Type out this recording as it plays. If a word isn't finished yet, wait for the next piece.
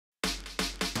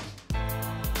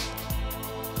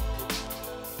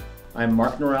I'm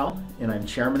Mark Norell, and I'm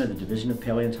chairman of the Division of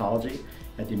Paleontology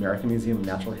at the American Museum of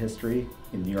Natural History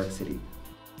in New York City.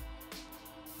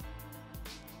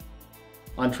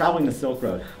 On Traveling the Silk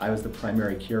Road, I was the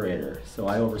primary curator, so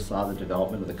I oversaw the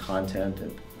development of the content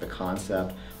and the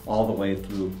concept all the way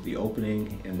through the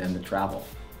opening and then the travel.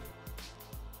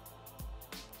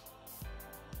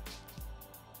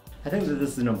 I think that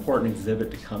this is an important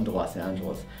exhibit to come to Los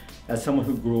Angeles. As someone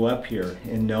who grew up here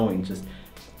and knowing just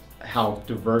how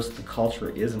diverse the culture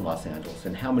is in Los Angeles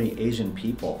and how many Asian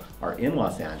people are in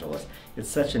Los Angeles, it's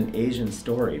such an Asian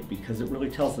story because it really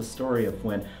tells the story of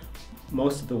when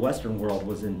most of the Western world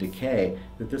was in decay,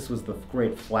 that this was the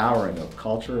great flowering of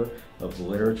culture, of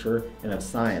literature, and of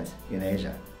science in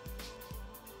Asia.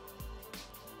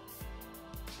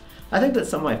 I think that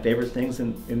some of my favorite things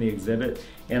in the exhibit,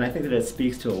 and I think that it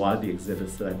speaks to a lot of the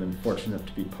exhibits that I've been fortunate enough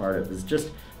to be part of, is just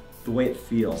the way it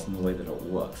feels and the way that it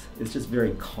looks. It's just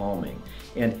very calming.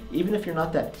 And even if you're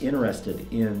not that interested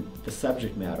in the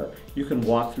subject matter, you can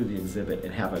walk through the exhibit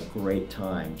and have a great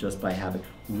time just by having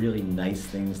really nice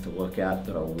things to look at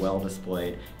that are well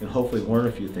displayed and hopefully learn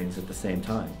a few things at the same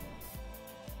time.